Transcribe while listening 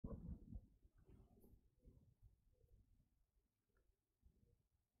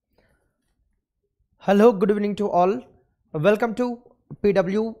Hello, good evening to all. Welcome to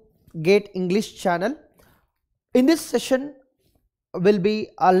PW Gate English channel. In this session, we'll be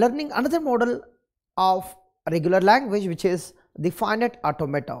learning another model of regular language, which is the finite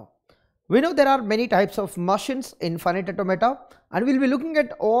automata. We know there are many types of machines in finite automata, and we'll be looking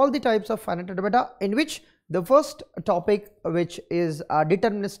at all the types of finite automata, in which the first topic, which is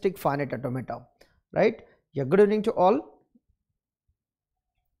deterministic finite automata, right? Yeah, good evening to all.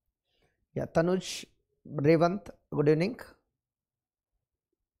 Yeah, Tanuj, Revant, good evening.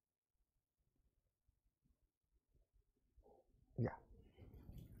 Yeah.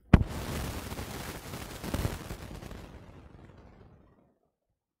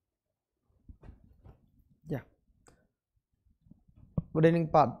 Yeah. Good evening,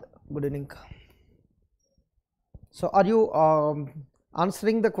 Parth. Good evening. So, are you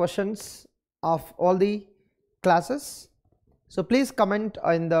answering the questions of all the classes? So, please comment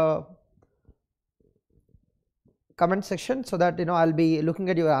in the comment section so that I'll be looking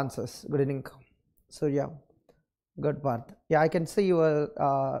at your answers. Good evening. So, yeah, good, Parth. Yeah, I can see your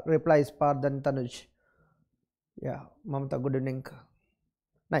replies, Parth and Tanuj. Yeah, Mamata, good evening.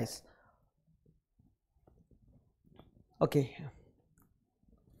 Nice. Okay.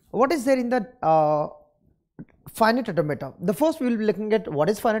 What is there in the finite automata? The first we will be looking at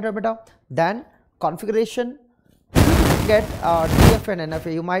what is finite automata, then configuration. Get DF and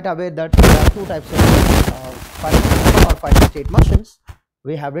NFA. You might aware that there are two types of finite automata or finite state machines.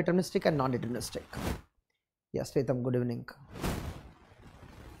 We have deterministic and non-deterministic. Yes, Ritham, good evening.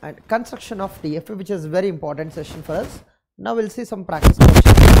 And construction of DFA, which is very important session for us. Now we'll see some practice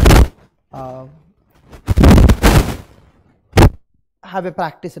questions. Have a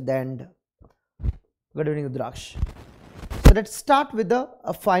practice at the end. Good evening, Udraksh. So let's start with the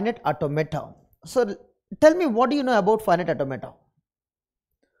finite automata. So tell me, what do you know about finite automata?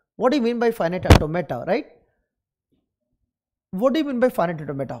 What do you mean by finite automata, right? What do you mean by finite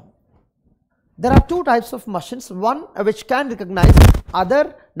automata? There are two types of machines, one which can recognize,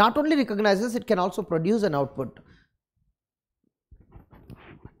 other not only recognizes, it can also produce an output.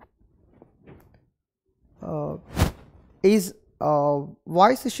 Is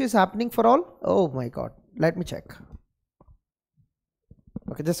voice issues happening for all? Oh my god, let me check.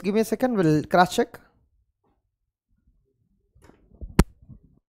 Okay, just give me a second, we'll cross check.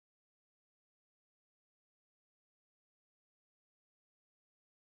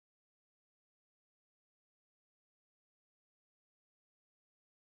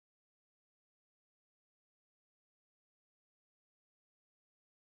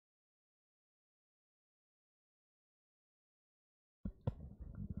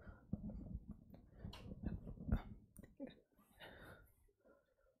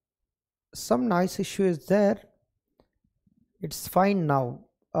 Some noise issue is there. It's fine now.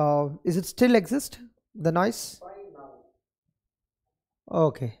 Is it still exist, the noise? Fine now.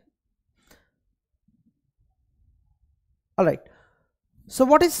 Okay. All right. So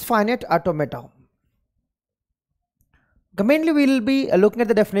what is finite automata? Mainly we will be looking at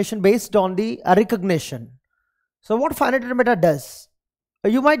the definition based on the recognition. So what finite automata does?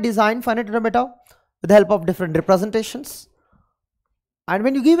 You might design finite automata with the help of different representations. And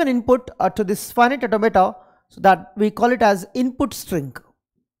when you give an input to this finite automata, so that we call it as input string.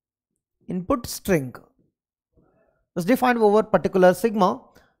 Input string is defined over particular sigma,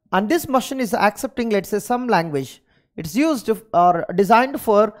 and this machine is accepting, let's say, some language. It's used or designed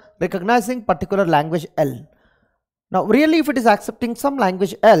for recognizing particular language L. Now really, if it is accepting some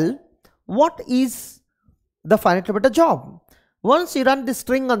language L, what is the finite automata job? Once you run this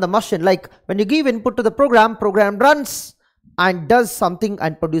string on the machine, like when you give input to the program runs and does something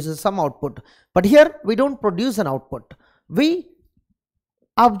and produces some output. But here we don't produce an output. We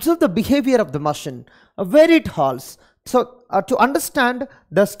observe the behavior of the machine, where it halts. So to understand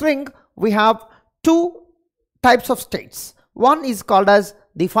the string, we have two types of states. One is called as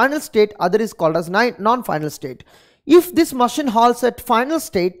the final state, other is called as non-final state. If this machine halts at final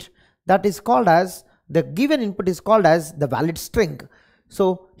state, that is called as, the given input is called as the valid string.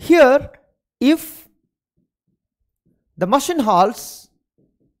 So here, if the machine halts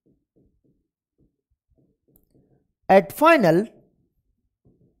at final,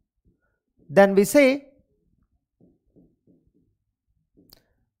 then we say,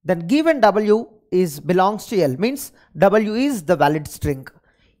 then given W belongs to L, means W is the valid string.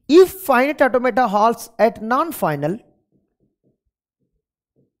 If finite automata halts at non-final,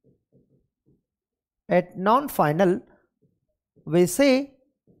 we say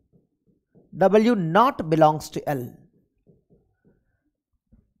W not belongs to L.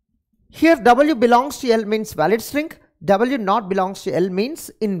 Here W belongs to L means valid string, W not belongs to L means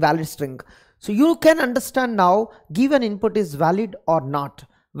invalid string. So you can understand now given input is valid or not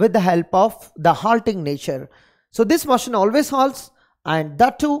with the help of the halting nature. So this machine always halts, and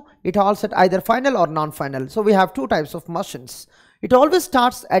that too it halts at either final or non-final. So we have two types of machines. It always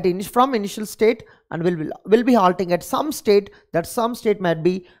starts at from initial state and will be halting at some state, that some state might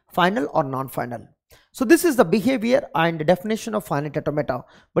be final or non-final. So this is the behavior and definition of finite automata.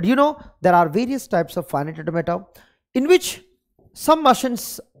 But you know, there are various types of finite automata in which some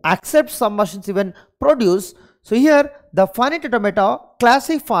machines accept, some machines even produce. So here the finite automata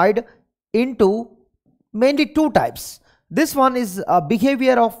classified into mainly two types. This one is a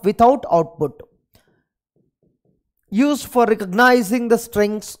behavior of without output, used for recognizing the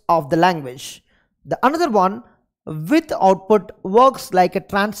strings of the language. The another one with output works like a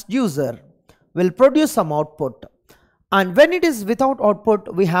transducer, will produce some output. And when it is without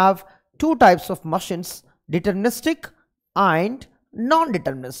output, we have two types of machines, deterministic and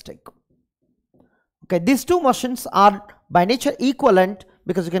non-deterministic. Okay, these two machines are by nature equivalent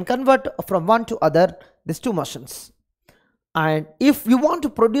because you can convert from one to other, these two machines. And if you want to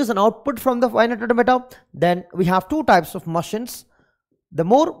produce an output from the finite automata, then we have two types of machines, the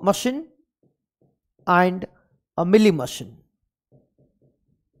Moore machine and a Milli machine.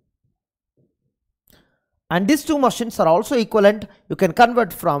 And these two machines are also equivalent, you can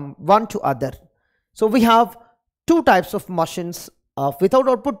convert from one to other. So we have two types of machines without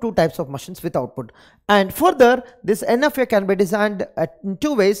output, two types of machines with output. And further, this NFA can be designed in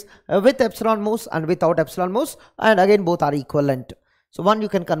two ways, with epsilon moves and without epsilon moves, and again both are equivalent. So one you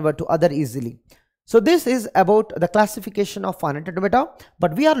can convert to other easily. So this is about the classification of finite automata,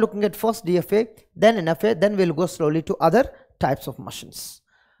 but we are looking at first DFA, then NFA, then we'll go slowly to other types of machines.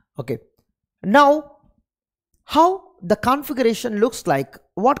 Okay, now how the configuration looks like,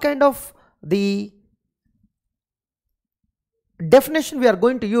 what kind of the definition we are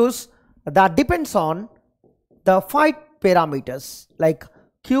going to use, that depends on the 5 parameters like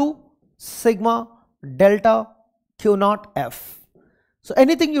Q, sigma, delta, Q naught, F. So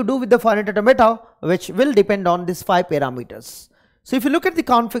anything you do with the finite automata which will depend on these 5 parameters. So if you look at the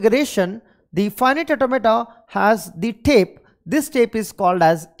configuration, the finite automata has the tape. This tape is called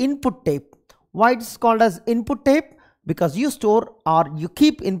as input tape. Why it is called as input tape? Because you store or you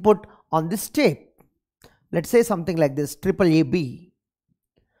keep input on this tape. Let's say something like this, AAAB.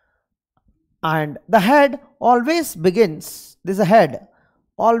 And the head always begins, this is a head,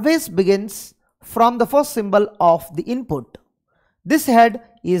 always begins from the first symbol of the input. This head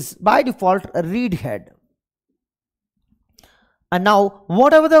is by default a read head. And now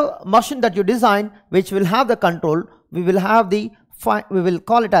whatever the machine that you design which will have the control, we will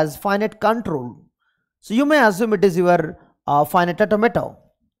call it as finite control. So you may assume it is your finite automata,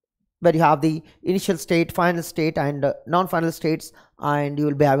 where you have the initial state, final state and non-final states, and you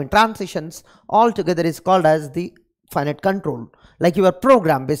will be having transitions. All together is called as the finite control. Like your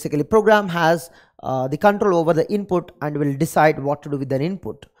program, basically program has the control over the input and will decide what to do with an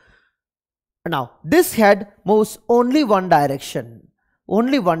input. Now this head moves only one direction,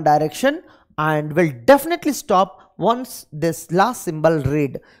 and will definitely stop once this last symbol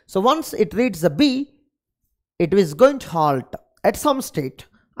read. So once it reads the B, it is going to halt at some state,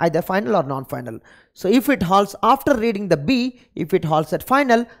 either final or non-final. So if it halts after reading the B, if it halts at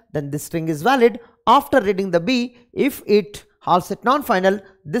final, then this string is valid. After reading the B, if it halts at non-final,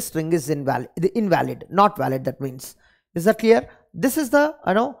 this string is invalid, not valid, that means. Is that clear? This is the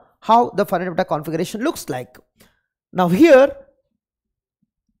how the finite automata configuration looks like. Now here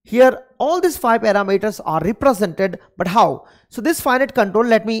all these 5 parameters are represented, but how? So this finite control,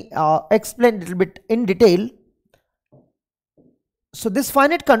 let me explain a little bit in detail. So this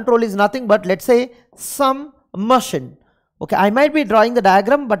finite control is nothing but, let's say, some machine. Okay, I might be drawing the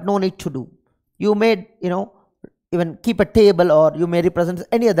diagram, but no need to do. You may even keep a table, or you may represent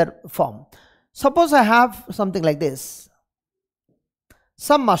any other form. Suppose I have something like this,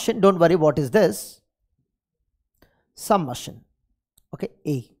 some machine, don't worry what is this, some machine, okay,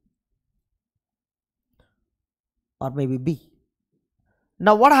 A or maybe B.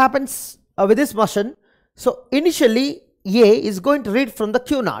 Now what happens with this machine? So initially A is going to read from the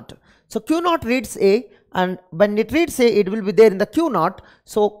Q naught. So Q naught reads A, and when it reads A, it will be there in the Q naught.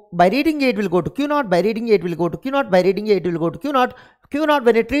 So by reading A, it will go to Q naught, by reading A, it will go to Q naught, by reading A, it will go to Q naught. Q naught,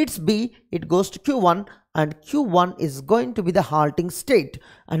 when it reads B, it goes to Q1, and Q1 is going to be the halting state.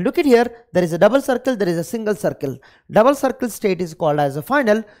 And look at here, there is a double circle, there is a single circle. Double circle state is called as a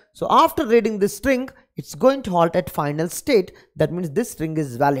final. So after reading this string, it's going to halt at final state. That means this string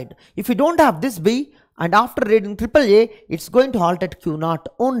is valid. If you don't have this B, and after reading AAA, it's going to halt at Q0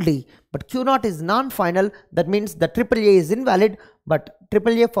 only. But Q0 is non-final. That means the AAA is invalid, but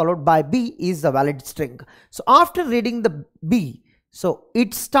AAA followed by B is a valid string. So after reading the B, so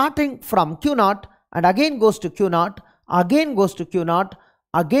it's starting from Q0 and again goes to Q0, again goes to Q0,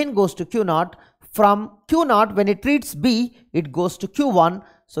 again goes to Q0. From Q0, when it reads B, it goes to Q1.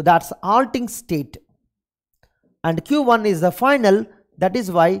 So that's halting state. And Q1 is the final. That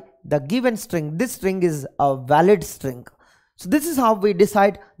is why the given string, this string is a valid string. So this is how we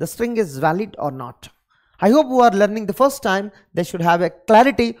decide the string is valid or not. I hope who are learning the first time, they should have a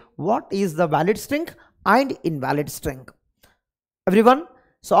clarity what is the valid string and invalid string. Everyone,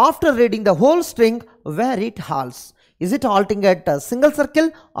 so after reading the whole string, where it halts, is it halting at a single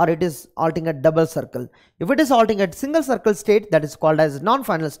circle or it is halting at double circle? If it is halting at single circle state, that is called as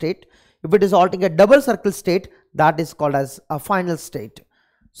non-final state. If it is halting at double circle state, that is called as a final state.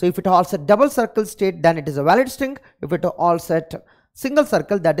 So if it halts at double circle state, then it is a valid string. If it halts at single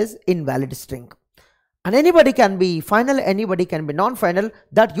circle, that is invalid string. And anybody can be final, anybody can be non-final.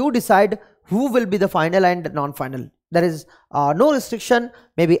 That you decide who will be the final and non-final. There is no restriction.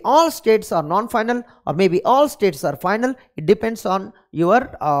 Maybe all states are non-final or maybe all states are final. It depends on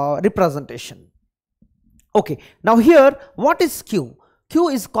your representation. Okay, now here what is Q? Q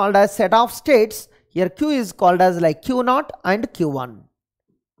is called as set of states. Here Q is called as like Q0 and Q1.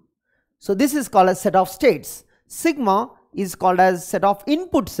 So this is called as set of states. Sigma is called as set of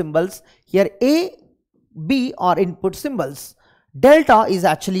input symbols. Here A, B are input symbols. Delta is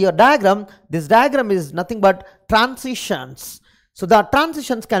actually your diagram. This diagram is nothing but transitions. So the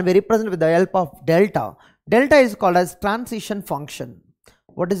transitions can be represented with the help of delta. Delta is called as transition function.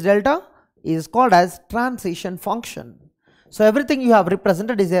 What is delta? Is called as transition function. So everything you have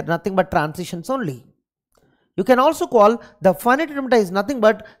represented is here nothing but transitions only. You can also call the finite automata is nothing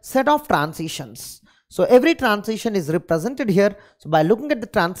but set of transitions. So every transition is represented here. So by looking at the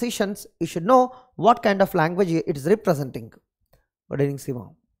transitions, you should know what kind of language it is representing.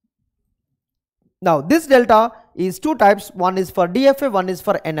 Now this delta is two types. One is for DFA, one is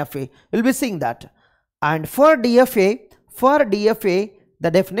for NFA. We'll be seeing that. And for DFA,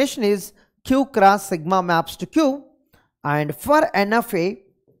 the definition is Q cross sigma maps to Q. And for NFA,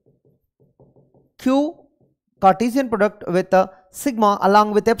 Q Cartesian product with a sigma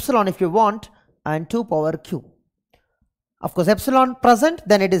along with epsilon if you want, and 2 power Q. Of course, epsilon present,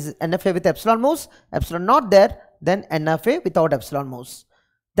 then it is NFA with epsilon moves. Epsilon not there, then NFA without epsilon moves.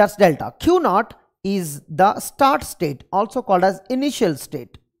 That's delta. Q naught is the start state, also called as initial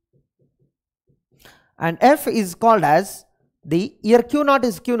state. And F is called as the, here Q naught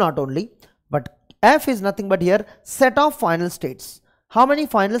is Q naught only, but F is nothing but here set of final states. How many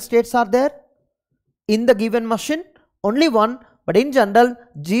final states are there in the given machine? Only one, but in general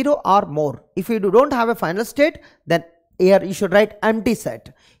 0 or more. If you don't have a final state, then here you should write empty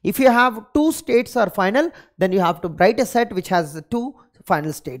set. If you have two states are final, then you have to write a set which has the two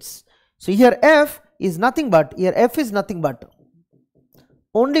final states. So here F is nothing but, here F is nothing but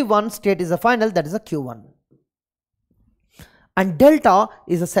only one state is a final, that is a Q1. And delta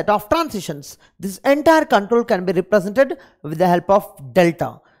is a set of transitions. This entire control can be represented with the help of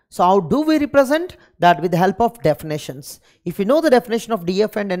delta. So how do we represent that? With the help of definitions. If you know the definition of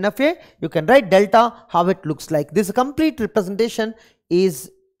DF and NFA, you can write delta, how it looks like. This complete representation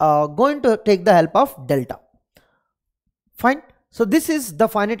is going to take the help of delta. Fine. So this is the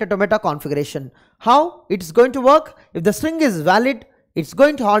finite automata configuration. How it's going to work? If the string is valid, it's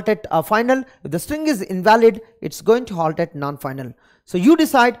going to halt at a final. If the string is invalid, it's going to halt at non-final. So you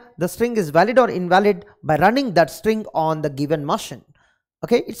decide the string is valid or invalid by running that string on the given machine.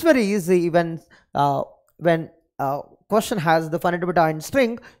 Okay, it's very easy. When question has the finite automata in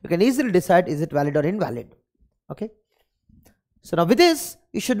string, you can easily decide is it valid or invalid. Okay. So now with this,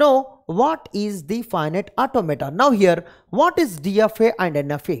 you should know what is the finite automata. Now here, what is DFA and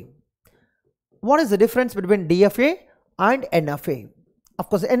NFA? What is the difference between DFA and NFA? Of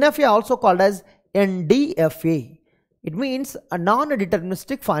course, NFA also called as NDFA. It means a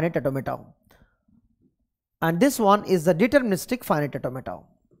non-deterministic finite automata. And this one is the deterministic finite automata.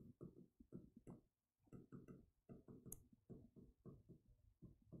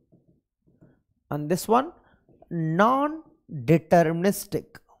 And this one,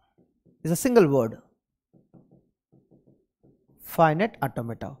 non-deterministic, is a single word. Finite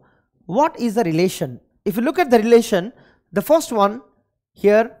automata. What is the relation? If you look at the relation, the first one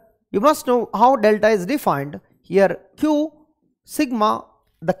here, you must know how delta is defined. Here Q sigma,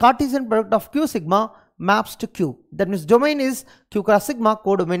 the Cartesian product of Q sigma maps to Q. That means domain is Q cross sigma,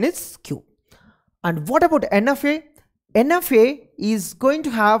 codomain is Q. And what about NFA? NFA is going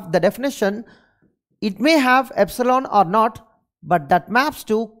to have the definition it may have epsilon or not, but that maps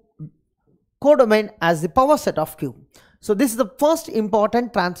to codomain as the power set of Q. So this is the first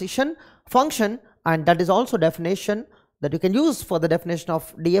important transition function, and that is also definition that you can use for the definition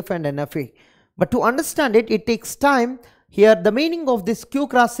of DFA and NFA. But to understand it, it takes time. Here the meaning of this Q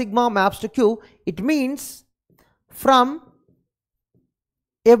cross sigma maps to Q, it means from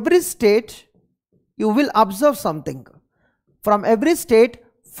every state you will observe something. From every state,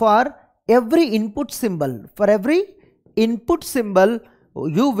 for every input symbol,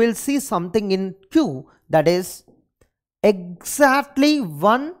 you will see something in Q, that is exactly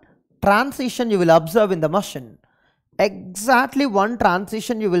one transition you will observe in the machine. Exactly one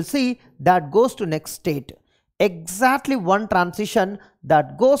transition you will see that goes to next state. Exactly one transition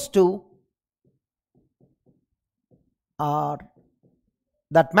that goes to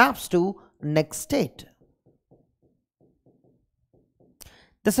that maps to next state.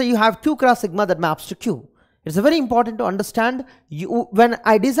 That's why you have Q cross sigma that maps to Q. It's very important to understand. When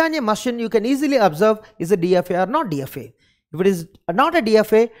I design a machine, you can easily observe, is it DFA or not DFA. If it is not a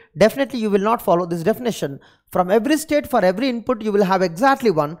DFA, definitely you will not follow this definition. From every state, for every input, you will have exactly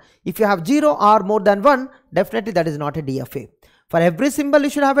one. If you have 0 or more than 1, definitely that is not a DFA. For every symbol, you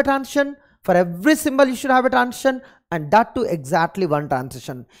should have a transition. For every symbol, you should have a transition, and that to exactly one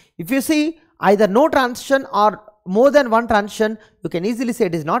transition. If you see either no transition or more than one transition, you can easily say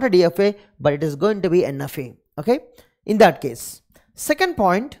it is not a DFA, but it is going to be NFA. Okay, in that case. Second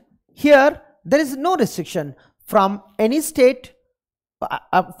point, here there is no restriction from any state.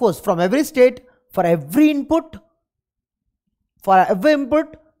 Of course, from every state, for every input,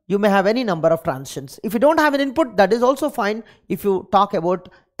 you may have any number of transitions. If you don't have an input, that is also fine if you talk about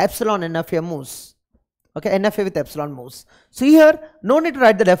epsilon NFA moves. Okay, NFA with epsilon moves. So here, no need to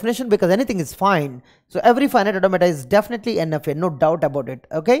write the definition because anything is fine. So every finite automata is definitely NFA, no doubt about it.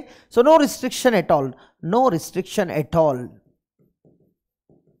 Okay, so no restriction at all. No restriction at all.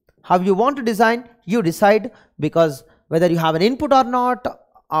 How you want to design, you decide, because whether you have an input or not,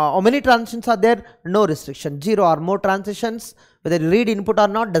 how many transitions are there, no restriction. 0 or more transitions, whether you read input or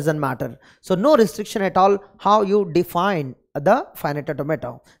not, doesn't matter. So no restriction at all how you define the finite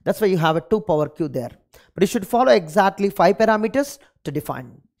automata. That's why you have a 2 power Q there. But you should follow exactly 5 parameters to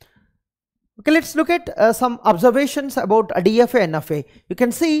define. Okay, let's look at some observations about a DFA and NFA. You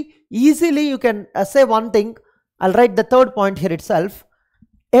can see easily, you can say one thing. I'll write the third point here itself.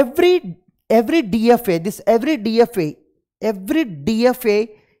 Every DFA, every DFA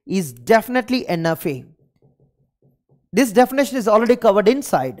is definitely NFA. This definition is already covered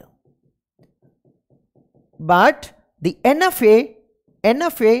inside. But the NFA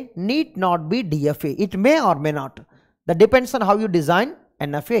need not be DFA. It may or may not. That depends on how you design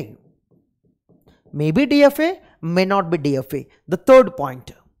NFA. Maybe DFA, may not be DFA. The third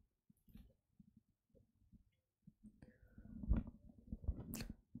point.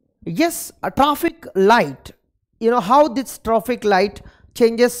 Yes, a traffic light. You know how this traffic light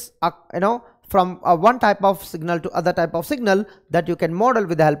changes, from one type of signal to other type of signal, that you can model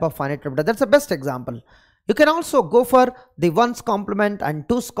with the help of finite automata. That's the best example. You can also go for the ones complement and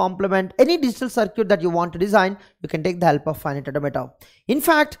twos complement. Any digital circuit that you want to design, you can take the help of finite automata. In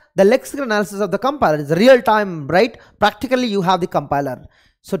fact, the lexical analysis of the compiler is real time, right? Practically you have the compiler.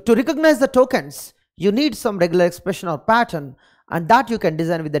 So to recognize the tokens, you need some regular expression or pattern, and that you can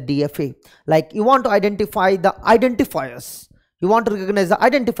design with the DFA. Like you want to identify the identifiers. You want to recognize the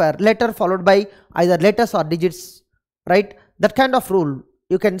identifier, letter followed by either letters or digits, right? That kind of rule.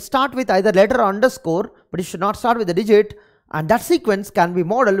 You can start with either letter or underscore, but you should not start with a digit, and that sequence can be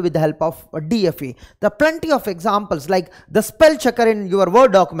modeled with the help of a DFA. There are plenty of examples, like the spell checker in your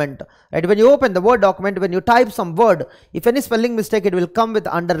Word document, right? When you open the Word document, when you type some word, if any spelling mistake, it will come with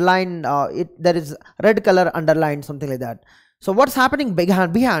underline, there is red color underline, something like that. So what's happening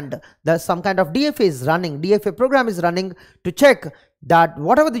behind, there's some kind of DFA is running, DFA program is running to check that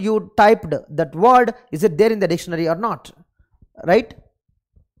whatever you typed, that word, is it there in the dictionary or not, right?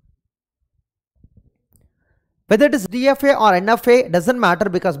 Whether it is DFA or NFA doesn't matter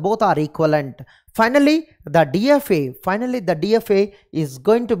because both are equivalent. Finally, the DFA is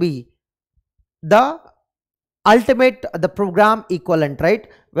going to be the ultimate, the program equivalent, right?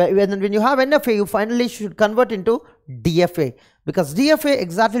 When you have NFA, you finally should convert into DFA, because DFA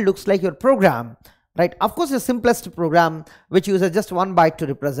exactly looks like your program, right? Of course, the simplest program which uses just 1 byte to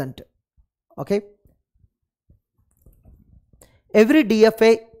represent. Okay. Every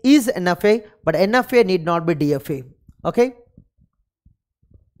DFA is NFA, but NFA need not be DFA. Okay.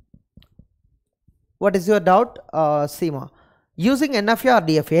 What is your doubt, Seema? Using NFA or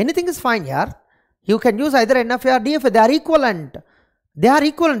DFA, anything is fine here. You can use either NFA or DFA, they are equivalent. They are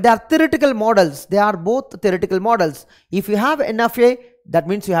equivalent. They are theoretical models. They are both theoretical models. If you have NFA, that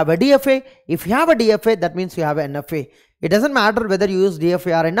means you have a DFA. If you have a DFA, that means you have an NFA. It doesn't matter whether you use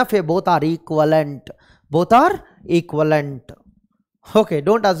DFA or NFA, both are equivalent. Both are equivalent. Okay,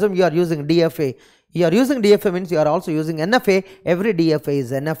 don't assume you are using DFA. You are using DFA means you are also using NFA. Every DFA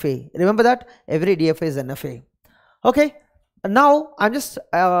is NFA. Remember that? Every DFA is NFA. Okay, now I'm just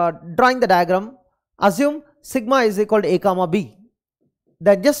drawing the diagram. Assume sigma is equal to A comma B.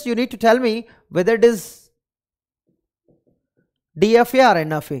 Then just you need to tell me whether it is DFA or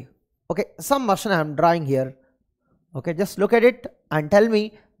NFA. Okay, some motion I am drawing here. Okay, just look at it and tell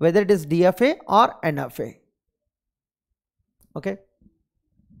me whether it is DFA or NFA. Okay,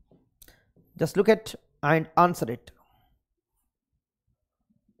 just look at and answer it.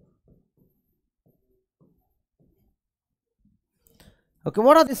 Okay,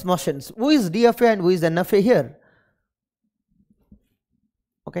 what are these motions? Who is DFA and who is NFA here?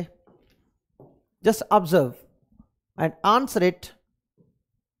 Okay, just observe and answer it.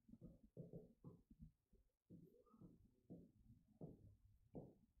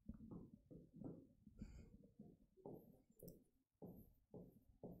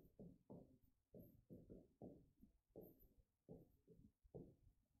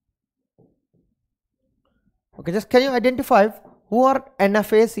 Okay, just can you identify who are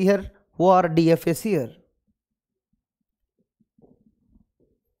NFAs here, who are DFAs here?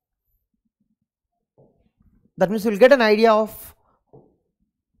 That means you will get an idea of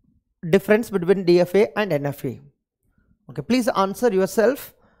difference between DFA and NFA. Okay, please answer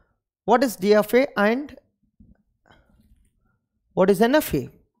yourself. What is DFA and what is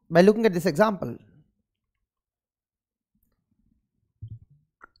NFA by looking at this example?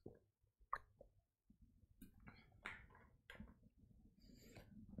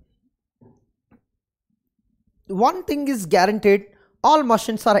 One thing is guaranteed, all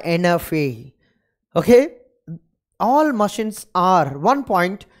machines are NFA. Okay, all machines are. One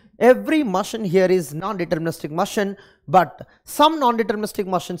point, every machine here is non-deterministic machine, but some non-deterministic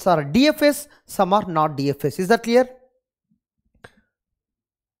machines are DFS, some are not DFS. Is that clear?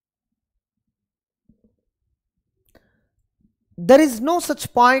 There is no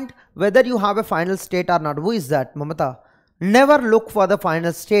such point whether you have a final state or not. Who is that, Mamata? Never look for the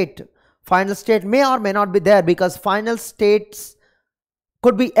final state. Final state may or may not be there because final states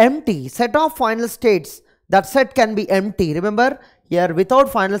could be empty. Set of final states, that set can be empty. Remember, here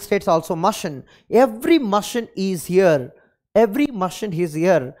without final states also machine. Every machine is here. Every machine is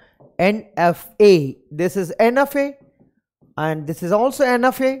here. NFA. This is NFA and this is also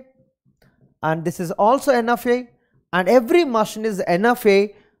NFA and this is also NFA, and every machine is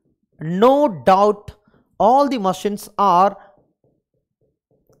NFA. No doubt all the machines are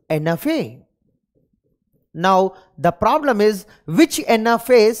NFA. Now the problem is which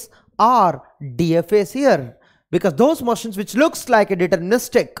NFAs are DFAs here, because those machines which looks like a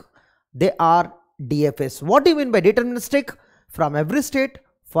deterministic, they are DFAs. What do you mean by deterministic? From every state,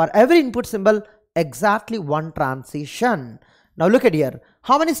 for every input symbol, exactly one transition. Now look at here,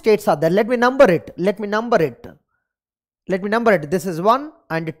 how many states are there? Let me number it. Let me number it. This is 1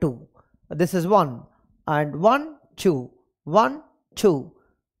 and 2. This is 1 and 1, 2, 1, 2,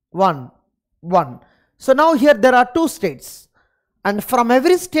 1, 1. So now here there are 2 states, and from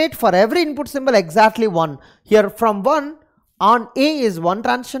every state, for every input symbol, exactly 1. Here from 1, on A is 1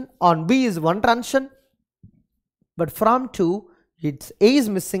 transition, on B is 1 transition, but from 2, it's A is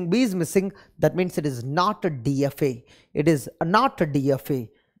missing, B is missing. That means it is not a DFA. It is not a DFA.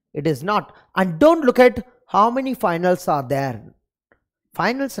 It is not. And don't look at how many finals are there.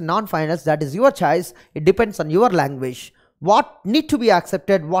 Finals and non-finals, that is your choice. It depends on your language. What need to be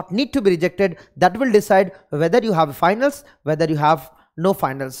accepted, what need to be rejected, that will decide whether you have finals, whether you have no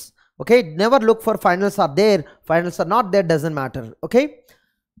finals. Okay, never look for finals are there, finals are not there, doesn't matter. Okay,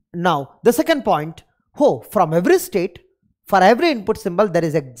 now the second point, from every state, for every input symbol, there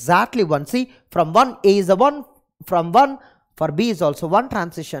is exactly 1. See, from 1 A is a 1, from 1 for B is also 1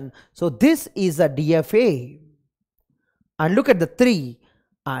 transition. So this is a DFA. And look at the 3,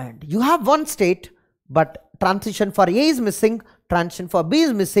 and you have 1 state, but transition for A is missing, transition for B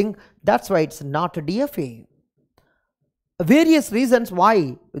is missing. That's why it's not a DFA. Various reasons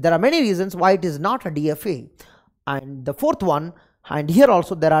why, there are many reasons why it is not a DFA. And the fourth one, and here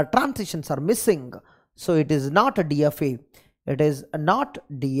also there are transitions are missing, so it is not a DFA. It is not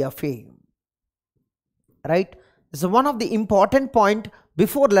DFA, right? This is one of the important point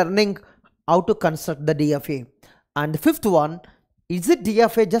before learning how to construct the DFA. And the fifth one, is it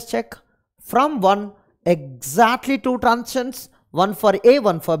DFA? Just check. From 1, exactly 2 transitions, one for A,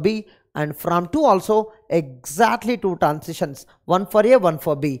 one for B, and from 2 also exactly 2 transitions, one for A, one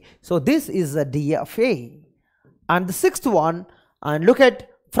for B. So this is a DFA. And the sixth one, and look at,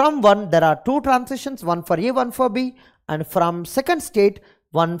 from 1 there are 2 transitions, one for A, one for B, and from second state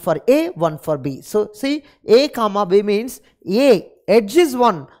one for A, one for B. So see, A comma B means A edge is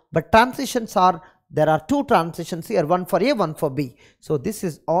 1, but transitions are, there are 2 transitions here, one for A, one for B. So this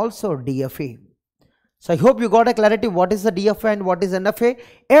is also DFA. So I hope you got a clarity what is the DFA and what is NFA.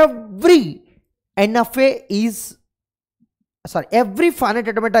 Every NFA is, every finite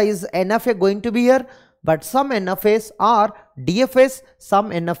automata is NFA going to be here, but some NFAs are DFAs, some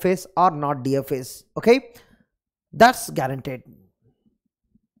NFAs are not DFAs. Okay, that's guaranteed.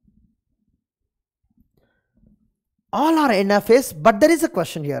 All are NFAs, but there is a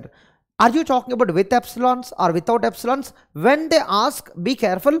question here. Are you talking about with epsilons or without epsilons? When they ask, be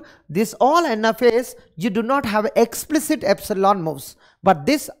careful, this all NFAs, you do not have explicit epsilon moves, but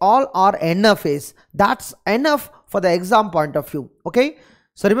this all are NFAs. That's enough for the exam point of view. Okay,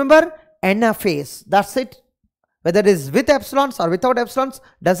 so remember NFAs, that's it. Whether it is with epsilons or without epsilons,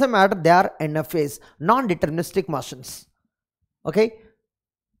 doesn't matter, they are NFAs, non-deterministic motions. Okay.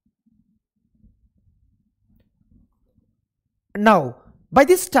 Now, by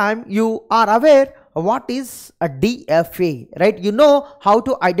this time you are aware what is a DFA, right? You know how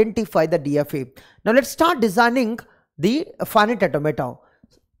to identify the DFA. Now let's start designing the finite automata.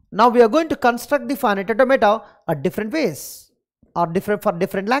 Now we are going to construct the finite automata at different ways or for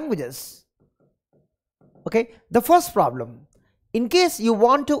different languages. Okay, the first problem, in case you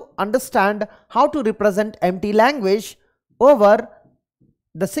want to understand how to represent empty language over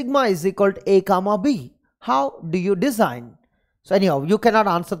the sigma is equal to A comma B, how do you design? So anyhow, you cannot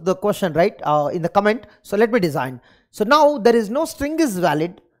answer the question, right, in the comment. So let me design. So now there is no string is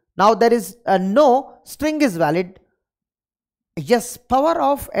valid. Now there is no string is valid. Yes, power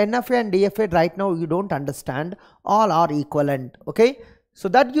of NFA and DFA right now you don't understand. All are equivalent. Okay, so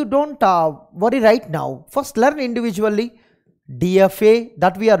that you don't worry right now. First learn individually. DFA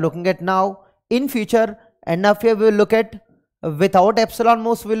that we are looking at now. In future NFA we will look at, without epsilon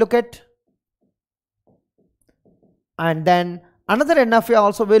moves we will look at, and then another NFA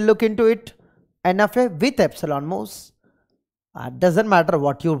also will look into it, NFA with epsilon moves. Doesn't matter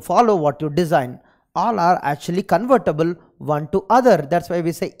what you follow, what you design, all are actually convertible one to other. That's why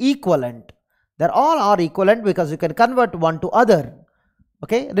we say equivalent. They all are equivalent because you can convert one to other.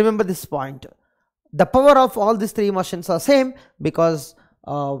 Okay, remember this point. The power of all these 3 machines are same because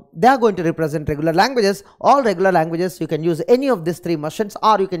they are going to represent regular languages. All regular languages you can use any of these 3 machines,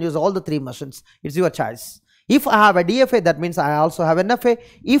 or you can use all the 3 machines. It's your choice. If I have a DFA, that means I also have NFA.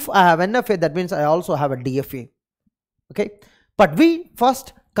 If I have NFA, that means I also have a DFA. Okay, but we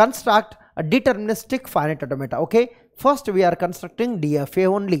first construct a deterministic finite automata. Okay, first we are constructing DFA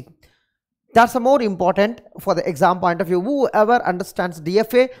only. That's a more important for the exam point of view. Whoever understands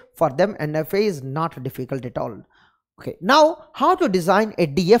DFA, for them NFA is not difficult at all. Okay, now how to design a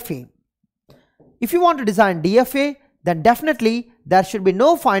DFA? If you want to design DFA, then definitely there should be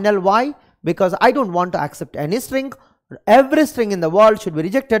no final. Why? Because I don't want to accept any string. Every string in the world should be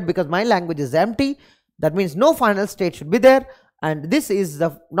rejected because my language is empty. That means no final state should be there, and this is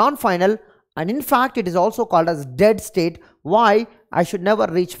the non-final, and in fact it is also called as dead state. Why? I should never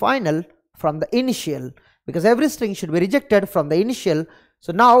reach final from the initial, because every string should be rejected from the initial.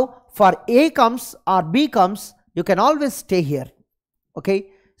 So now for A comes or B comes, you can always stay here. Okay,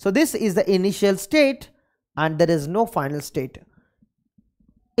 so this is the initial state and there is no final state.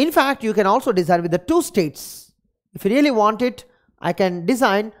 In fact, you can also design with the 2 states. If you really want it, I can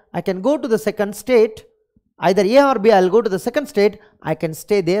design, I can go to the second state, either A or B, I'll go to the second state, I can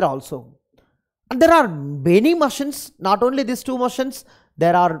stay there also. And there are many machines, not only these 2 machines,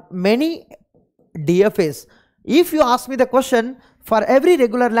 there are many DFAs. If you ask me the question, for every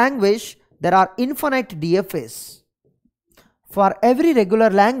regular language, there are infinite DFAs. For every regular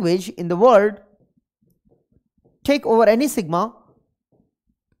language in the world, take over any sigma,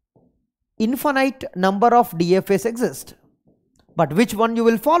 infinite number of DFAs exist. But which one you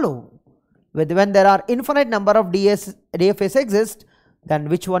will follow? When there are infinite number of DFAs exist, then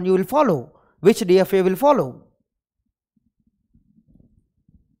which one you will follow? Which DFA will follow?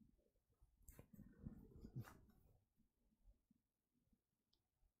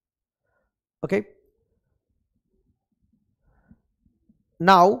 Okay.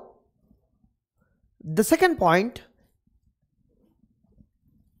 Now, the second point,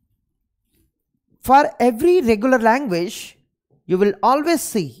 for every regular language, you will always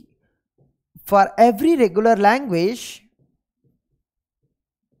see, for every regular language,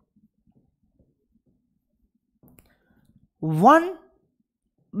 one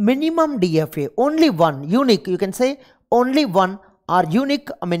minimum DFA, only one, unique, you can say only one or unique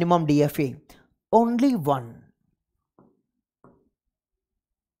minimum DFA, only one.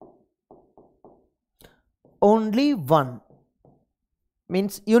 Only one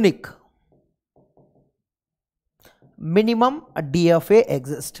means unique minimum DFA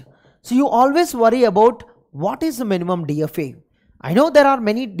exists. So you always worry about what is the minimum DFA. I know there are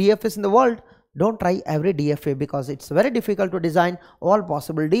many DFAs in the world. Don't try every DFA because it's very difficult to design all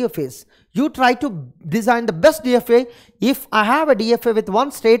possible DFAs. You try to design the best DFA. If I have a DFA with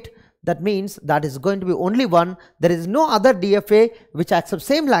one state, that means that is going to be only one. There is no other DFA which accepts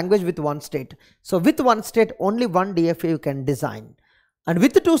same language with one state. So with one state, only one DFA you can design. And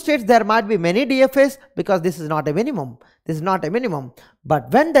with the two states, there might be many DFAs because this is not a minimum. This is not a minimum.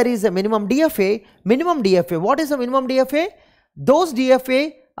 But when there is a minimum DFA, what is a minimum DFA? Those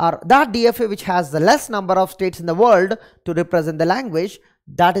DFA are that DFA which has the less number of states in the world to represent the language,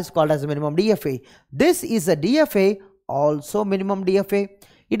 that is called as a minimum DFA. This is a DFA, also minimum DFA.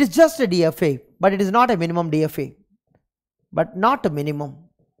 It is just a DFA, but it is not a minimum DFA, but not a minimum.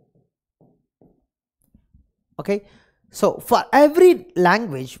 Okay. So for every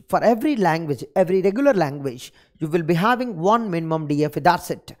language, every regular language, you will be having one minimum DFA, that's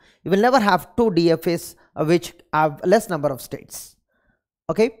it. You will never have two DFAs which have less number of states.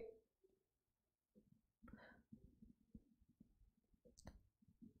 Okay.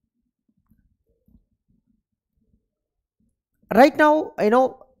 Right now,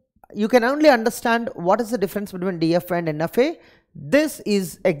 you can only understand what is the difference between DFA and NFA. This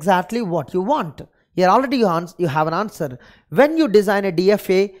is exactly what you want. Here already you have an answer. When you design a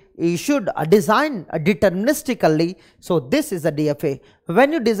DFA, you should design deterministically. So this is a DFA.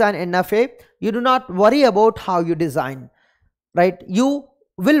 When you design NFA, you do not worry about how you design, right? You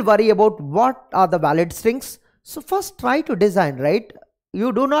will worry about what are the valid strings. So first try to design, right?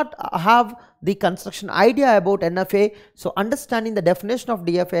 You do not have the construction idea about NFA. So understanding the definition of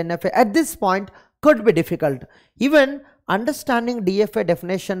DFA and NFA at this point could be difficult. Even understanding DFA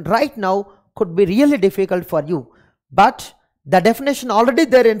definition right now could be really difficult for you, but the definition already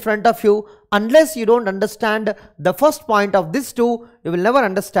there in front of you. Unless you don't understand the first point of these two, you will never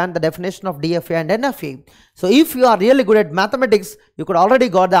understand the definition of DFA and NFA. So if you are really good at mathematics, you could already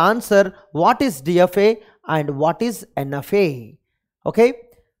got the answer what is DFA and what is NFA. Okay,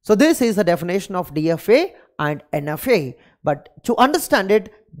 so this is the definition of DFA and NFA, but to understand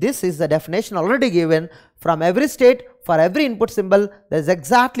it, this is the definition already given. From every state, for every input symbol, there is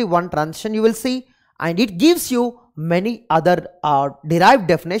exactly one transition you will see, and it gives you many other derived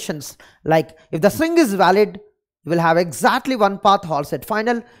definitions. Like if the string is valid, you will have exactly one path halt set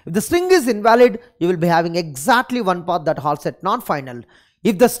final. If the string is invalid, you will be having exactly one path that halt set non-final.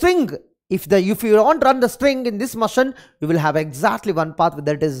 If the string, if you don't run the string in this machine, you will have exactly one path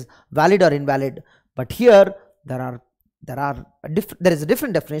whether it is valid or invalid. But here there is a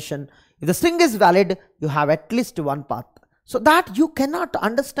different definition. If the string is valid, you have at least one path. So that you cannot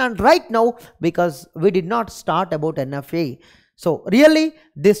understand right now because we did not start about NFA. So really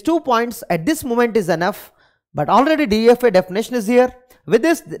these 2 points at this moment is enough, but already DFA definition is here. With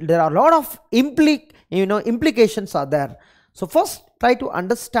this there are a lot of implications are there. So first try to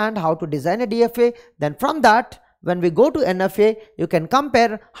understand how to design a DFA, then from that when we go to NFA, you can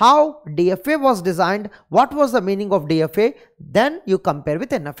compare how DFA was designed, what was the meaning of DFA, then you compare with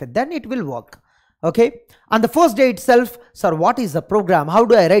NFA, then it will work. Okay. On the first day itself, sir, what is a program? How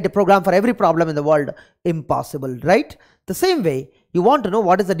do I write a program for every problem in the world? Impossible, right? The same way, you want to know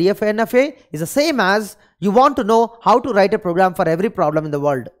what is the DFA NFA is the same as you want to know how to write a program for every problem in the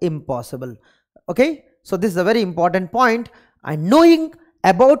world. Impossible. Okay. So this is a very important point, and knowing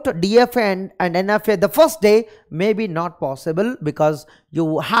about DFA and NFA the first day may be not possible because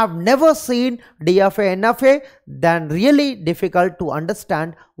you have never seen DFA and NFA, then really difficult to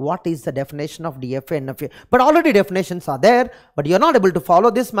understand what is the definition of DFA and NFA. But already definitions are there, but you are not able to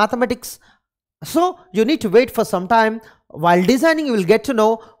follow this mathematics. So you need to wait for some time. While designing, you will get to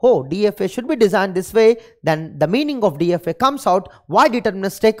know, oh, DFA should be designed this way. Then the meaning of DFA comes out. Why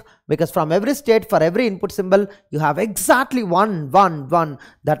deterministic? Because from every state, for every input symbol, you have exactly one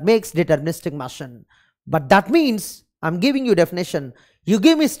that makes deterministic machine. But that means I'm giving you definition. You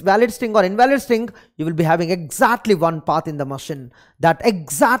give me valid string or invalid string, you will be having exactly one path in the machine. That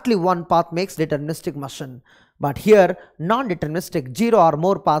exactly one path makes deterministic machine. But here, non-deterministic, 0 or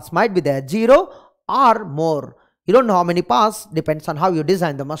more paths might be there. 0 or more. You don't know how many paths, depends on how you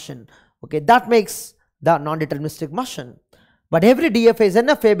design the machine. Okay, that makes the non-deterministic machine. But every DFA is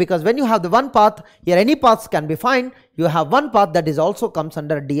NFA because when you have the one path, here any paths can be fine. You have one path that is also comes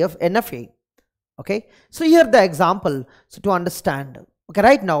under NFA. Okay, so here the example, so to understand. Okay,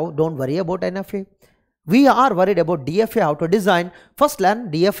 right now don't worry about NFA. We are worried about DFA, how to design. First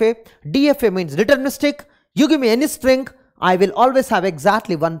learn DFA. DFA means deterministic. You give me any string, I will always have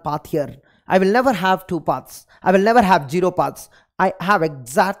exactly one path here. I will never have two paths. I will never have zero paths. I have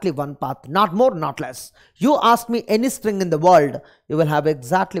exactly one path, not more, not less. You ask me any string in the world, you will have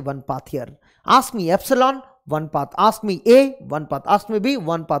exactly one path here. Ask me epsilon, one path. Ask me A, one path. Ask me B,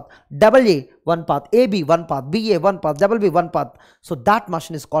 one path. Double A, one path. AB, one path. BA, one path. Double B, one path. So that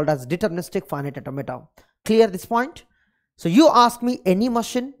machine is called as deterministic finite automata. Clear this point? So you ask me any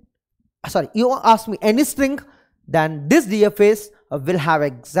machine, you ask me any string, then this DFS will have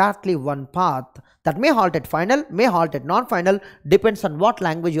exactly one path that may halt at final, may halt at non-final, depends on what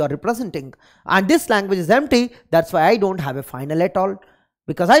language you are representing. And this language is empty, that's why I don't have a final at all,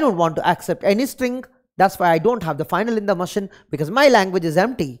 because I don't want to accept any string. That's why I don't have the final in the machine, because my language is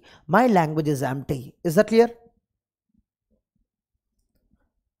empty. My language is empty. Is that clear?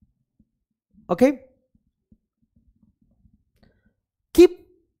 Okay. Keep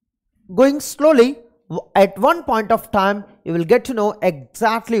going slowly. At one point of time, you will get to know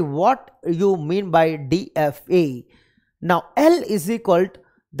exactly what you mean by DFA. Now, L is equal to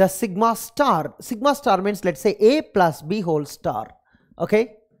the sigma star. Sigma star means, let's say, A plus B whole star.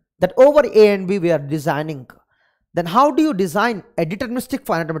 Okay. That over A and B we are designing. Then how do you design a deterministic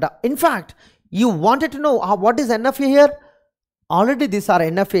finite automata? In fact, you wanted to know what is NFA here? Already these are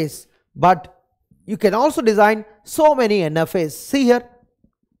NFAs, but you can also design so many NFAs. See here.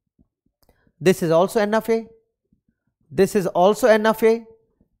 This is also NFA. This is also NFA.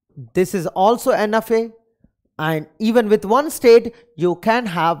 This is also NFA. And even with one state, you can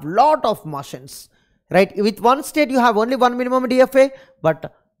have lot of machines. Right? With one state, you have only one minimum DFA,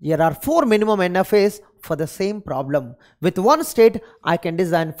 but there are 4 minimum NFAs for the same problem. With one state, I can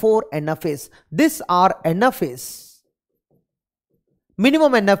design 4 NFAs. These are NFAs.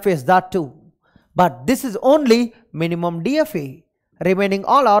 Minimum NFAs, that too. But this is only minimum DFA. Remaining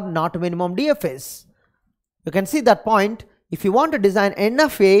all are not minimum DFAs. You can see that point. If you want to design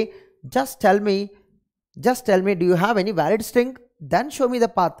NFA, just tell me, do you have any valid string? Then show me the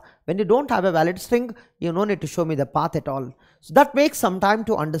path. When you don't have a valid string, you don't need to show me the path at all. So that makes some time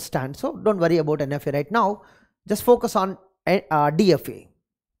to understand. So don't worry about NFA right now. Just focus on DFA.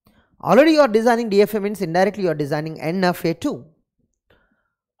 Already you are designing DFA, means indirectly you are designing NFA too.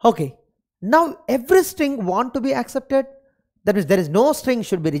 Okay. Now every string want to be accepted. That means there is no string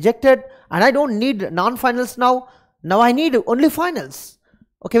should be rejected, and I don't need non-finals now. Now I need only finals.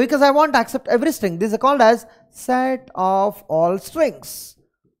 Okay, because I want to accept every string. This is called as set of all strings.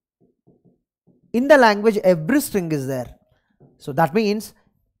 In the language, every string is there. So that means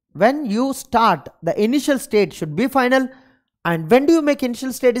when you start, the initial state should be final. And when do you make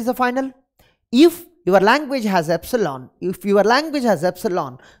initial state is the final? If your language has epsilon,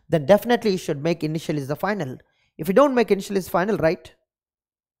 then definitely you should make initial is the final. If you don't make initial is final, right,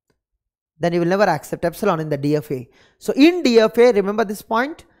 then you will never accept epsilon in the DFA. So in DFA, remember this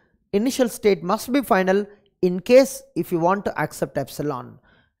point, initial state must be final in case if you want to accept epsilon.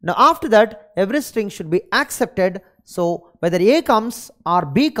 Now after that, every string should be accepted. So whether A comes or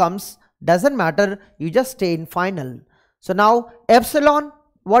B comes, doesn't matter, you just stay in final. So now epsilon,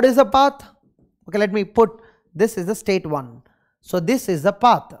 what is the path? Okay, let me put, this is the state 1. So this is the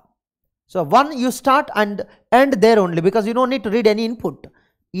path. So 1 you start and end there only, because you don't need to read any input.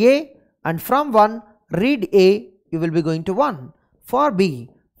 A, and from 1 read A, you will be going to 1. For B,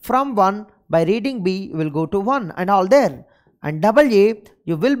 from 1 by reading B you will go to 1 and all there. And double A,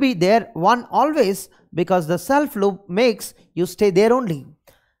 you will be there 1 always, because the self loop makes you stay there only.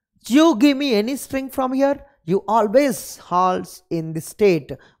 You give me any string from here, you always halt in the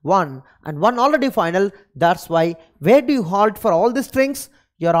state 1, and 1 already final. That's why where do you halt for all the strings?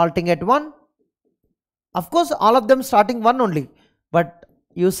 You are halting at 1. Of course, all of them starting 1 only. But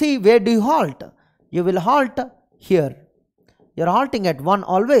you see, where do you halt? You will halt here. You are halting at 1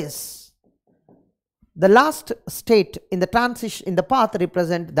 always. The last state in the transition in the path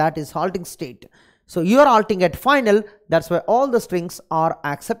represent that is halting state. So you are halting at final. That's why all the strings are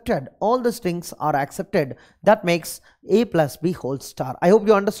accepted. All the strings are accepted. That makes A plus B whole star. I hope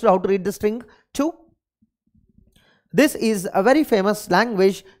you understood how to read the string too. This is a very famous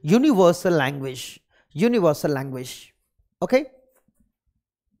language, universal language. Universal language. Okay.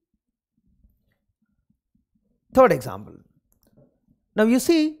 Third example. Now you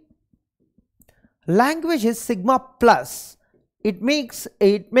see, language is sigma plus. It makes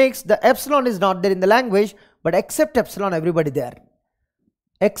the epsilon is not there in the language, but except epsilon everybody there.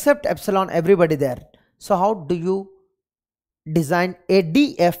 Except epsilon everybody there. So how do you design a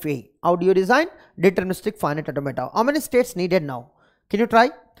DFA? How do you design deterministic finite automata? How many states needed now? Can you try?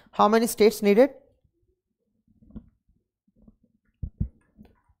 How many states needed?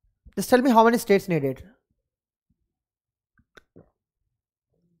 Just tell me how many states needed.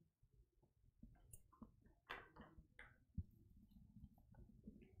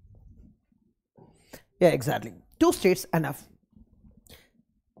 Yeah, exactly. 2 states enough.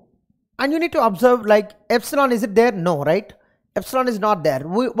 And you need to observe, like, epsilon, is it there? No, right? Epsilon is not there.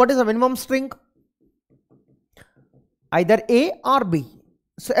 What is the minimum string? Either A or B.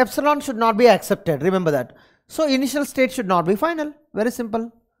 So epsilon should not be accepted. Remember that. So initial state should not be final. Very simple.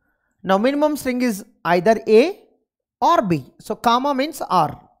 Now minimum string is either A or B. So comma means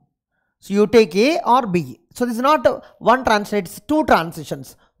R. So you take A or B. So this is not one transition, it's 2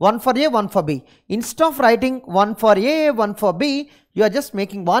 transitions. One for A, one for B. Instead of writing one for A, one for B, you are just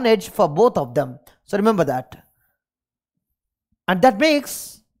making one edge for both of them. So remember that. And that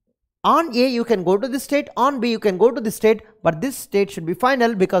makes on A you can go to this state, on B you can go to this state, but this state should be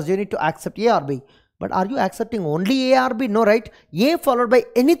final because you need to accept A or B. But are you accepting only A or B? No, right? A followed by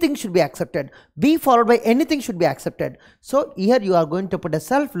anything should be accepted. B followed by anything should be accepted. So here you are going to put a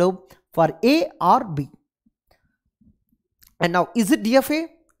self loop for A or B. And now is it DFA?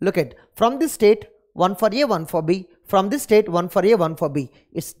 Look at, from this state, one for A, one for B. From this state, one for A, one for B.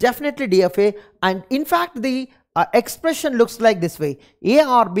 It's definitely DFA. And in fact, the expression looks like this way. A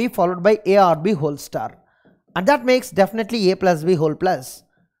or B followed by A or B whole star. And that makes definitely A plus B whole plus.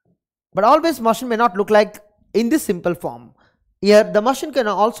 But always machine may not look like in this simple form. Here the machine can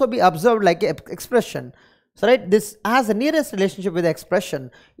also be observed like an expression. So right, this has a nearest relationship with the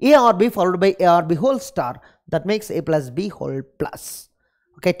expression A or B followed by A or B whole star. That makes A plus B whole plus.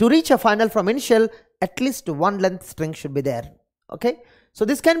 Okay, to reach a final from initial, at least one length string should be there. Okay, so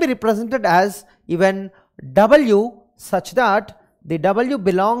this can be represented as even W such that the W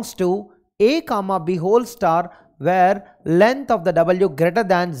belongs to A comma B whole star, where length of the W greater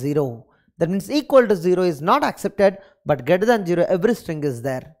than 0. That means equal to 0 is not accepted, but greater than 0 every string is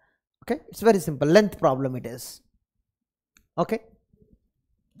there. Okay, it's very simple, length problem it is. Okay,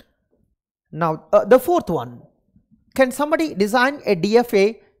 now the fourth one, can somebody design a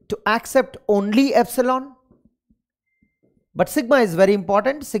DFA to accept only epsilon? But sigma is very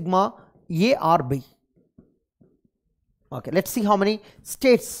important, sigma A or B. Okay, let's see how many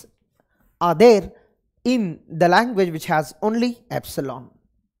states are there in the language which has only epsilon.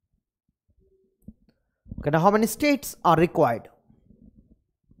 Okay, now how many states are required?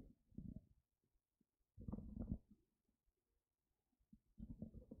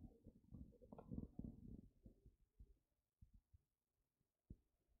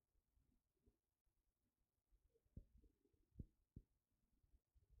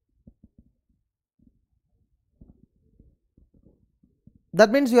 That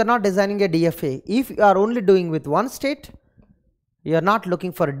means you are not designing a DFA. If you are only doing with one state, you are not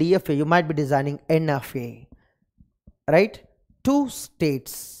looking for a DFA, you might be designing NFA, right? 2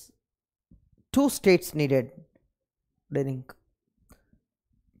 states needed.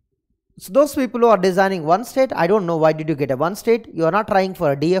 So those people who are designing one state, I don't know why did you get a one state. You are not trying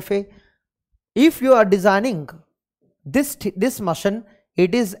for a DFA. If you are designing this machine,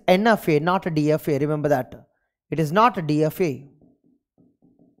 it is NFA, not a DFA. Remember that. It is not a DFA.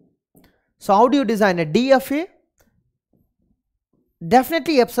 So how do you design a DFA?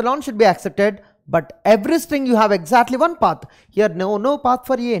 Definitely epsilon should be accepted, but every string you have exactly one path. Here no path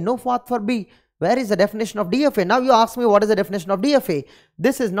for A, no path for B. Where is the definition of DFA? Now you ask me what is the definition of DFA.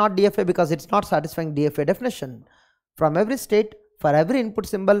 This is not DFA because it's not satisfying DFA definition. From every state, for every input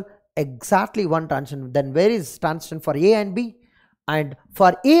symbol, exactly one transition. Then where is transition for A and B? And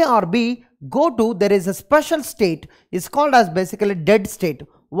for A or B, there is a special state. It's called as basically dead state.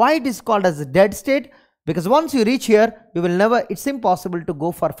 Why it is called as a dead state? Because once you reach here, you will never, it's impossible to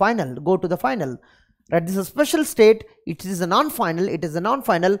go to the final. Right? This is a special state, it is a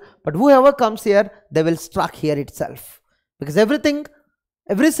non-final, but whoever comes here, they will struck here itself. Because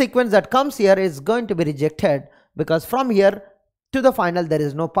every sequence that comes here is going to be rejected, because from here to the final there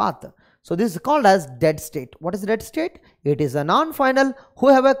is no path. So this is called as dead state. What is dead state? It is a non-final,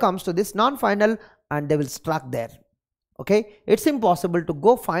 whoever comes to this non-final and they will struck there. Okay, it's impossible to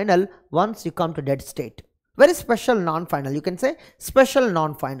go final once you come to dead state. Very special non-final, you can say special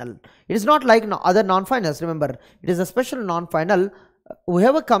non-final. It is not like other non-finals, remember, it is a special non-final.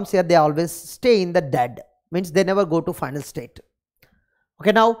 Whoever comes here, they always stay in the dead, means they never go to final state.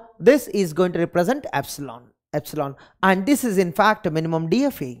 Okay, now this is going to represent epsilon, and this is in fact a minimum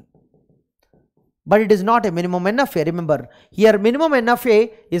DFA. But it is not a minimum NFA, remember, here minimum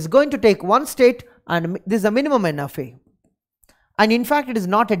NFA is going to take one state and this is a minimum NFA. And in fact, it is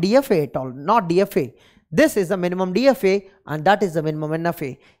not a DFA at all, not DFA. This is the minimum DFA and that is the minimum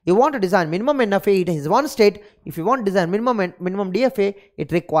NFA. You want to design minimum NFA, it is one state. If you want to design minimum DFA,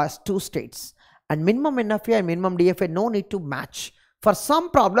 it requires two states. And minimum NFA and minimum DFA no need to match. For some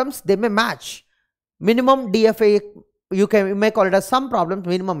problems they may match. Minimum DFA, you may call it as some problems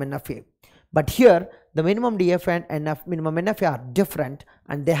minimum NFA. But here the minimum DFA and minimum NFA are different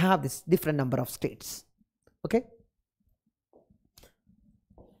and they have this different number of states. Okay.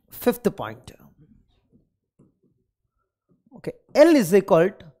 Fifth point. Okay, L is equal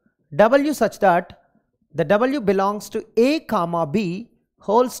to W such that the W belongs to A comma B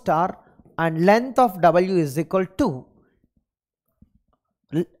whole star and length of W is equal to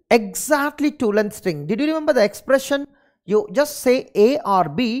exactly two length string. Did you remember the expression? You just say A or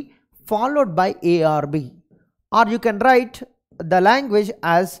B followed by A or B, or you can write the language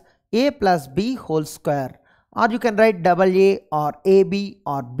as A plus B whole square, or you can write AA or AB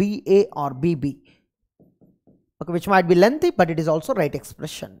or BA or BB. Okay, which might be lengthy, but it is also right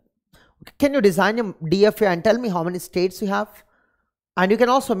expression. Okay, can you design a DFA and tell me how many states you have? And you can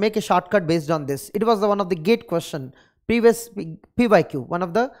also make a shortcut based on this. It was one of the gate question, previous PYQ, one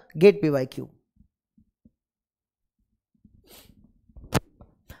of the gate PYQ.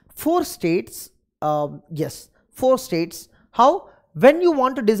 4 states, yes, 4 states. How? When you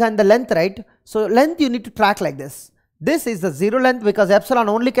want to design the length, right? So length you need to track like this. This is the 0 length because epsilon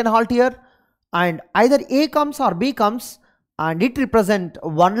only can halt here. And either A comes or B comes and it represent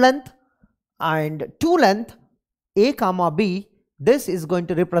 1 length, and 2 length A comma B, this is going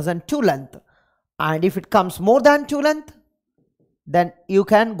to represent 2 length, and if it comes more than 2 length then you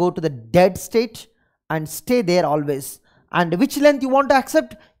can go to the dead state and stay there always. And which length you want to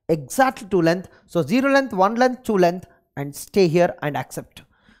accept? Exactly 2 length. So 0 length, 1 length, 2 length, and stay here and accept.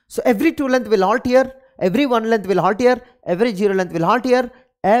 So every 2 length will halt here, every 1 length will halt here, every 0 length will halt here,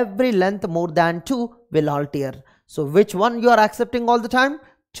 every length more than 2 will halt here. So which one you are accepting all the time?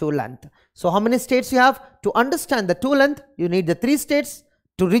 2 length. So how many states you have? To understand the 2 length you need the 3 states.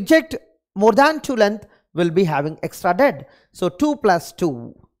 To reject more than 2 length will be having extra dead. So 2 plus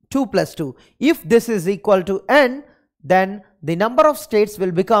 2, 2 plus 2. If this is equal to n, then the number of states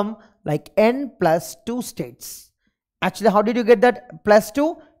will become like n plus 2 states. Actually, how did you get that plus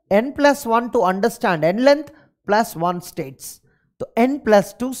 2? N plus 1 to understand n length plus 1 states. So n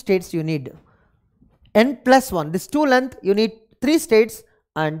plus 2 states you need. N plus 1, this 2 length you need 3 states,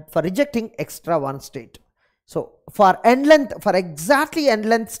 and for rejecting extra 1 state. So for n length, for exactly n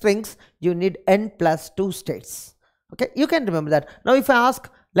length strings you need n plus 2 states. Okay, you can remember that. Now if I ask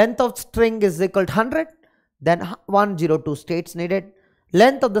length of string is equal to 100, then 102 states needed.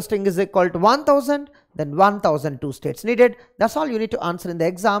 Length of the string is equal to 1000, then 1002 states needed. That's all you need to answer in the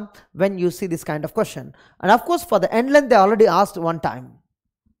exam when you see this kind of question. And of course for the n length they already asked one time.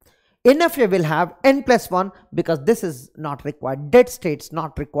 NFA will have n plus 1 because this is not required. Dead states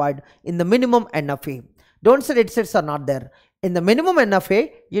not required in the minimum NFA. Don't say dead states are not there. In the minimum NFA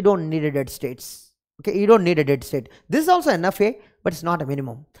you don't need a dead states. Okay, you don't need a dead state. This is also NFA, but it's not a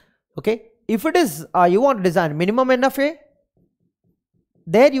minimum. Okay, if it is you want to design minimum NFA,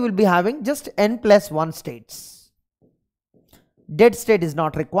 there you will be having just n plus 1 states. Dead state is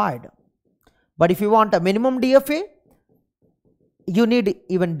not required. But if you want a minimum DFA, you need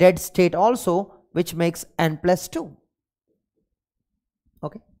even dead state also, which makes n plus 2.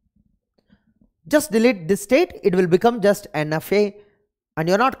 Okay, just delete this state, it will become just NFA, and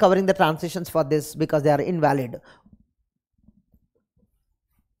you are not covering the transitions for this because they are invalid.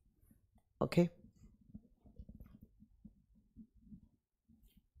 Okay.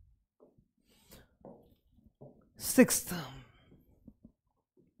 Sixth,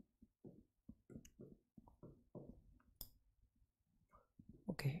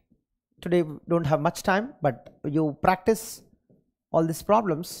 okay, today we don't have much time, but you practice all these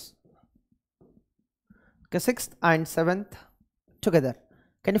problems. Okay, 6th and 7th together.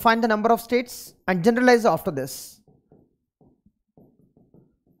 Can you find the number of states and generalize after this?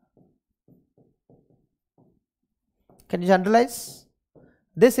 Can you generalize?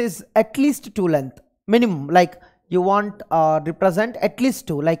 This is at least 2 length minimum, like you want represent at least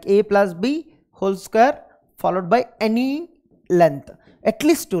 2, like a plus b whole square followed by any length, at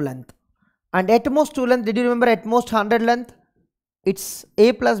least 2 length, and at most 2 length. Did you remember at most 100 length? It's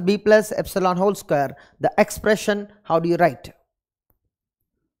a plus b plus epsilon whole square. The expression, how do you write?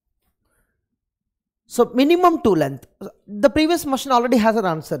 So minimum 2 length. The previous question already has an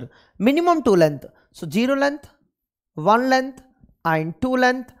answer. Minimum 2 length. So 0 length, 1 length and 2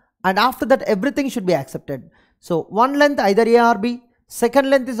 length, and after that everything should be accepted. So 1 length either a or b,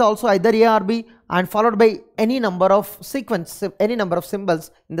 second length is also either a or b, and followed by any number of sequence, any number of symbols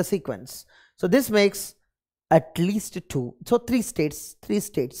in the sequence. So this makes at least 2. So 3 states,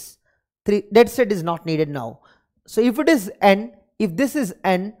 3 dead state is not needed now. So if it is n, if this is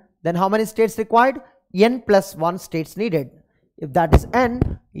n, then how many states required? N plus 1 states needed. If that is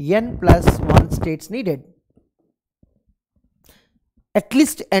n, n plus 1 states needed. At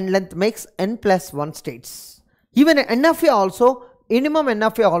least n length makes n plus 1 states. Even n of a also, minimum n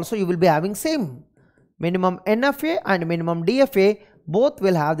of a also you will be having same. Minimum n of a and minimum d of a both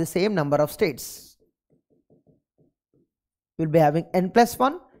will have the same number of states. You will be having n plus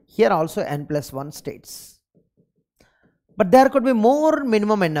 1, here also n plus 1 states. But there could be more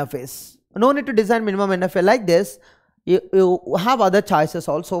minimum n of a's. No need to design minimum n of a like this. You have other choices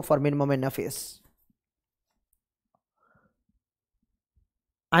also for minimum n of a's.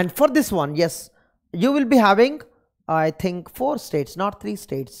 And for this one, yes, you will be having, I think, 4 states, not 3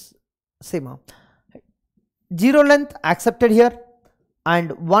 states. Sima. 0 length accepted here,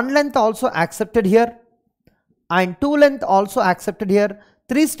 and 1 length also accepted here, and 2 length also accepted here.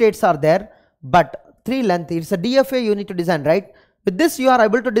 3 states are there, but 3 length, it's a DFA you need to design, right? With this you are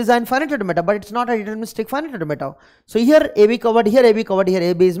able to design finite automata, but it's not a deterministic finite automata. So here AB covered, here AB covered, here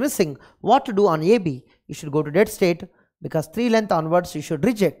AB is missing. What to do on AB? You should go to dead state, because 3 length onwards you should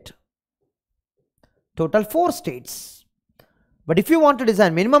reject. Total 4 states. But if you want to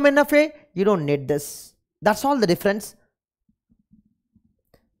design minimum n of a, you don't need this. That's all the difference.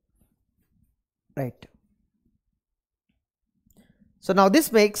 Right. So now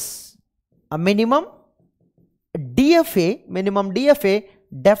this makes a minimum DFA, minimum DFA,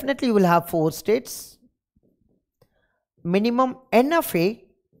 definitely you will have 4 states. Minimum n of a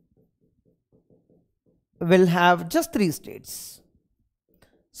will have just 3 states.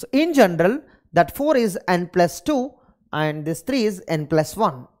 So in general, that 4 is n plus 2 and this 3 is n plus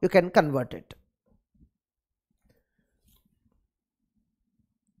 1. You can convert it.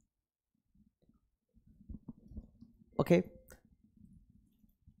 Okay.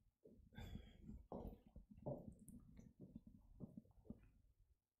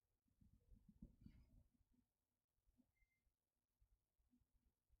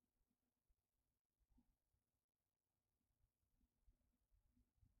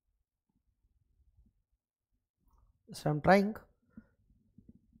 So I am trying.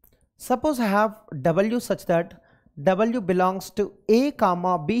 Suppose I have W such that W belongs to A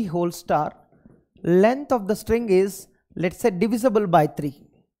comma B whole star. Length of the string is, let's say, divisible by 3.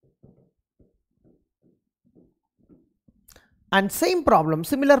 And same problem,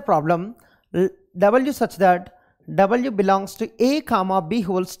 similar problem, W such that W belongs to A comma B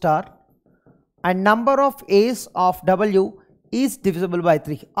whole star and number of A's of W is divisible by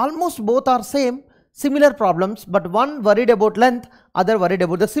 3. Almost both are same. Similar problems, but one worried about length, other worried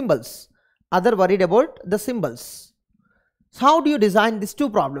about the symbols. So how do you design these two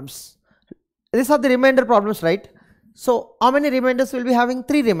problems? These are the remainder problems, right? So how many remainders will be having?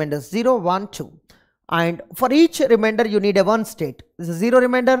 3 remainders, 0, 1, 2. And for each remainder you need a 1 state. This is 0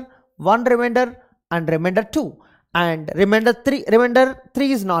 remainder, 1 remainder and remainder 2. And remainder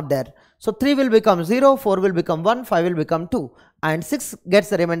 3 is not there. So 3 will become 0, 4 will become 1, 5 will become 2. And 6 gets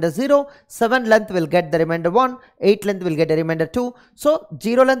the remainder 0, 7 length will get the remainder 1, 8 length will get the remainder 2. So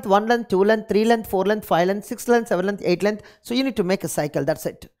 0 length, 1 length, 2 length, 3 length, 4 length, 5 length, 6 length, 7 length, 8 length. So you need to make a cycle, that's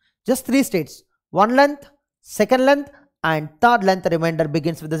it. Just 3 states, 1 length, 2nd length and 3rd length remainder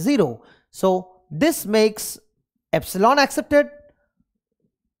begins with a 0. So this makes epsilon accepted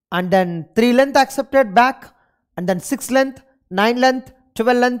and then 3 length accepted back and then 6 length, 9 length,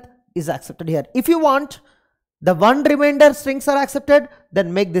 12 length is accepted here. If you want the 1 remainder strings are accepted,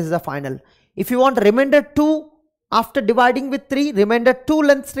 then make this as a final. If you want remainder 2 after dividing with 3, remainder 2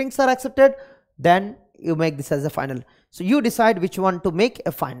 length strings are accepted, then you make this as a final. So you decide which one to make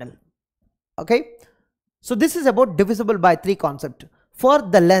a final. Okay. So this is about divisible by 3 concept for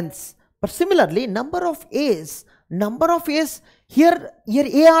the lengths. But similarly, number of A's, here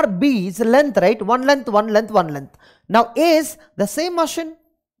A or B is length, right? 1 length, 1 length, 1 length. Now A's, the same motion.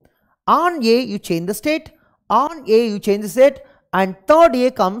 On A you change the state, on A you change the state, and 3rd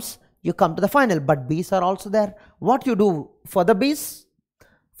A comes, you come to the final. But B's are also there. What you do for the B's?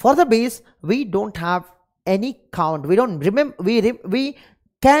 For the B's, we don't have any count. We don't remember. We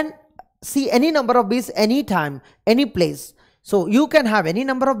can see any number of B's anytime, any place. So you can have any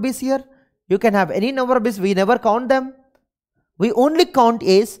number of B's here. You can have any number of B's. We never count them. We only count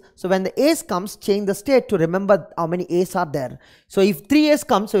A's. So when the A's comes, change the state to remember how many A's are there. So if 3 A's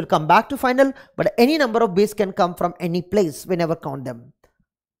comes, we'll come back to final. But any number of B's can come from any place. We never count them.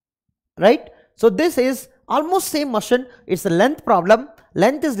 Right? So this is almost same motion. It's a length problem.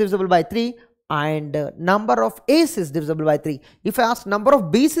 Length is divisible by 3 and number of A's is divisible by 3. If I ask number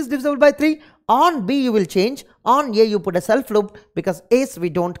of B's is divisible by 3, on B you will change, on A you put a self loop, because A's we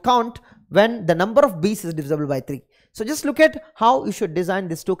don't count when the number of B's is divisible by 3. So just look at how you should design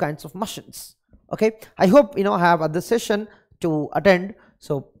these two kinds of machines. Okay, I hope I have other session to attend.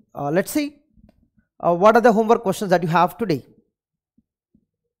 So let's see what are the homework questions that you have today.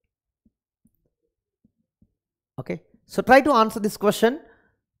 Okay, so try to answer this question.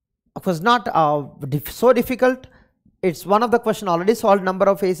 Of course, not so difficult. It's one of the question already solved. Number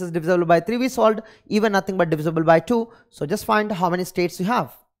of A's is divisible by 3 we solved, even nothing but divisible by 2. So just find how many states you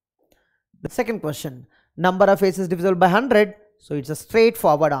have. The second question, number of A's is divisible by 100. So it's a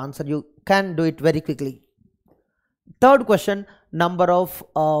straightforward answer. You can do it very quickly. Third question, number of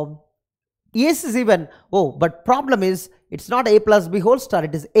A's is even. Oh, but problem is it's not A plus B whole star.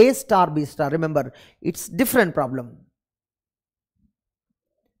 It is A star B star. Remember, it's different problem.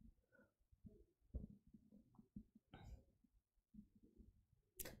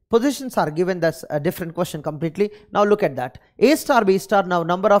 Positions are given, that's a different question completely. Now look at that. A star B star, now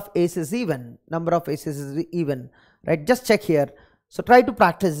number of A's is even. Number of A's is even. Right, just check here. So try to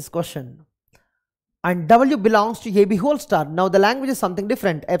practice this question. And W belongs to AB whole star. Now the language is something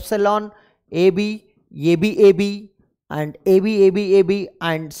different. Epsilon, AB, AB, AB, and AB, AB, AB,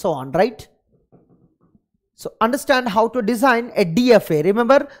 and so on, right? So understand how to design a DFA.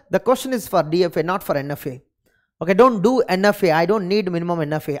 Remember, the question is for DFA, not for NFA. Okay, don't do NFA. I don't need minimum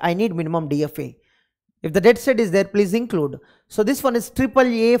NFA. I need minimum DFA. If the dead state is there, please include. So this one is triple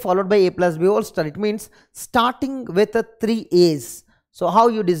A followed by A plus B whole star. It means starting with a 3 A's. So how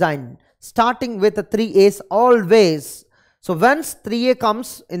you design? Starting with a 3 A's always. So once 3A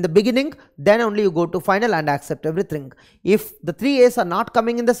comes in the beginning, then only you go to final and accept everything. If the 3 A's are not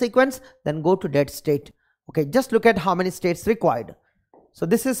coming in the sequence, then go to dead state. Okay, just look at how many states required. So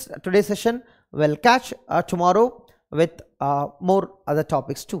this is today's session. We'll catch tomorrow with more other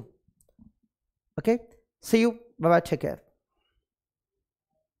topics too. Okay, see you. Bye bye. Take care.